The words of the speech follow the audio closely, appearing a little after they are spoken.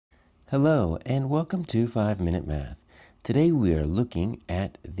Hello and welcome to 5-Minute Math. Today we are looking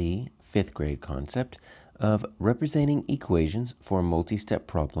at the 5th grade concept of representing equations for multi-step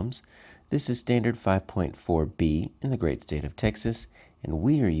problems. This is standard 5.4b in the great state of Texas, and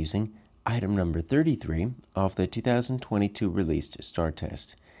we are using item number 33 off the 2022 released STAAR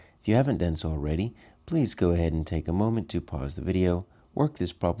test. If you haven't done so already, please go ahead and take a moment to pause the video, work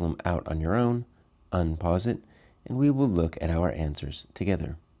this problem out on your own, unpause it, and we will look at our answers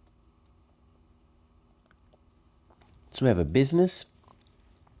together. So we have a business,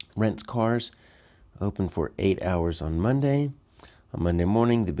 rents cars, open for 8 hours on Monday. On Monday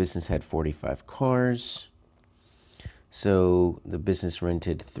morning, the business had 45 cars. So the business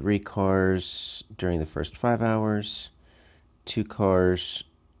rented 3 cars during the first 5 hours, 2 cars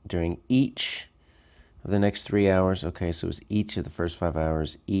during each of the next 3 hours. Okay, so it was each of the first 5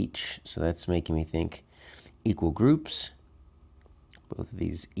 hours each. So that's making me think equal groups. Both of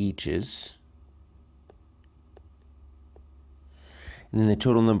these eaches. And then the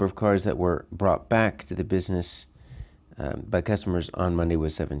total number of cars that were brought back to the business by customers on Monday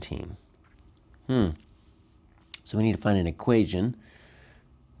was 17. So we need to find an equation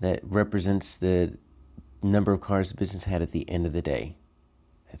that represents the number of cars the business had at the end of the day.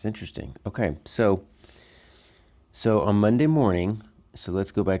 That's interesting. Okay, so on Monday morning, so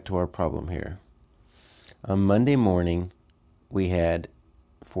let's go back to our problem here. On Monday morning, we had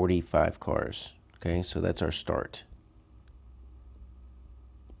 45 cars. Okay, so that's our start.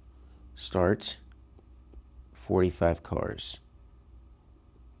 Start 45 cars.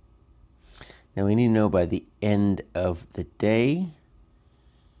 Now we need to know by the end of the day,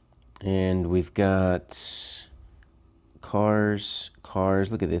 and we've got cars.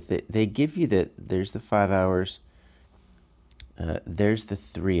 Look at this. They give you that there's the 5 hours, there's the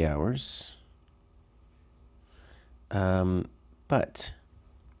 3 hours, but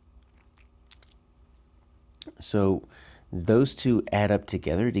so those two add up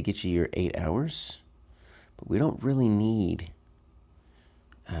together to get you your 8 hours, but we don't really need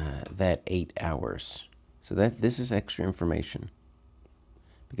that 8 hours. So this is extra information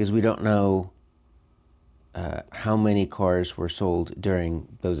because we don't know how many cars were sold during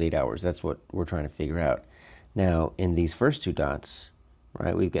those 8 hours. That's what we're trying to figure out. Now, in these first 2 dots,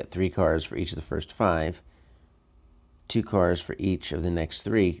 right, we've got 3 cars for each of the first 5, 2 cars for each of the next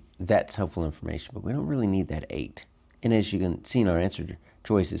 3. That's helpful information, but we don't really need that 8. And as you can see in our answer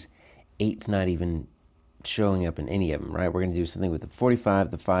choices, 8's not even showing up in any of them, right? We're going to do something with the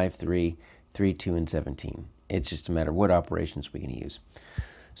 45, the 5, 3, 3, 2, and 17. It's just a matter of what operations we can use.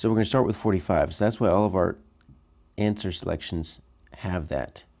 So we're going to start with 45. So that's why all of our answer selections have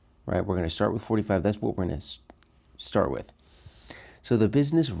that, right? We're going to start with 45. That's what we're going to start with. So the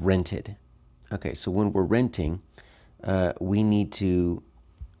business rented. Okay, so when we're renting, we need to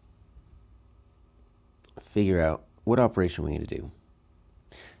figure out what operation we need to do.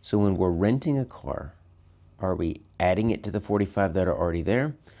 So when we're renting a car, are we adding it to the 45 that are already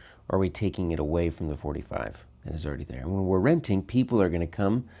there, or are we taking it away from the 45 that is already there? And when we're renting, people are going to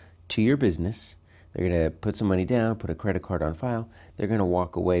come to your business. They're going to put some money down, put a credit card on file. They're going to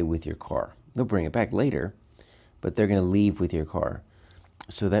walk away with your car. They'll bring it back later, but they're going to leave with your car.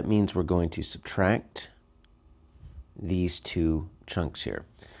 So that means we're going to subtract these 2 chunks here.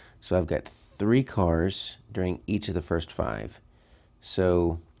 So I've got 3 cars during each of the first 5.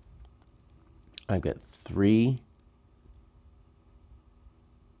 So I've got 3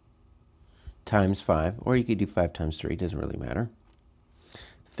 times 5, or you could do 5 times 3, doesn't really matter.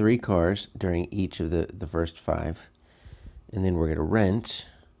 3 cars during each of the first 5, and then we're going to rent.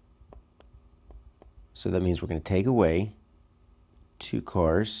 So that means we're going to take away 2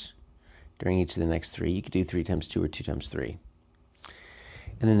 cars during each of the next 3. You could do 3 times 2 or 2 times 3.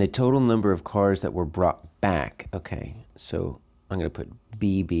 And then the total number of cars that were brought back. Okay, so I'm going to put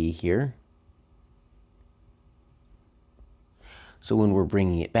BB here. So when we're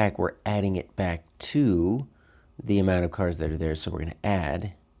bringing it back, we're adding it back to the amount of cars that are there. So we're going to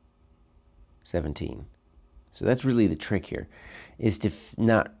add 17. So that's really the trick here, is to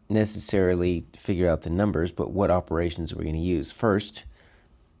not necessarily figure out the numbers, but what operations are we going to use. First,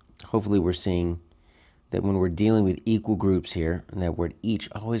 hopefully we're seeing that when we're dealing with equal groups here, and that word each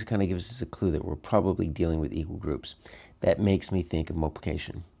always kind of gives us a clue that we're probably dealing with equal groups. That makes me think of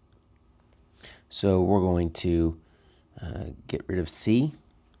multiplication. So we're going to get rid of C.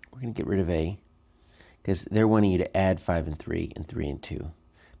 We're going to get rid of A, because they're wanting you to add 5 and 3 and 3 and 2.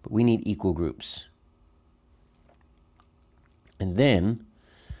 But we need equal groups. And then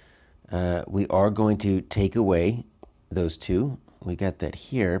we are going to take away those 2. We got that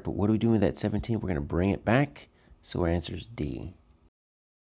here, but what are we doing with that 17? We're going to bring it back, so our answer is D.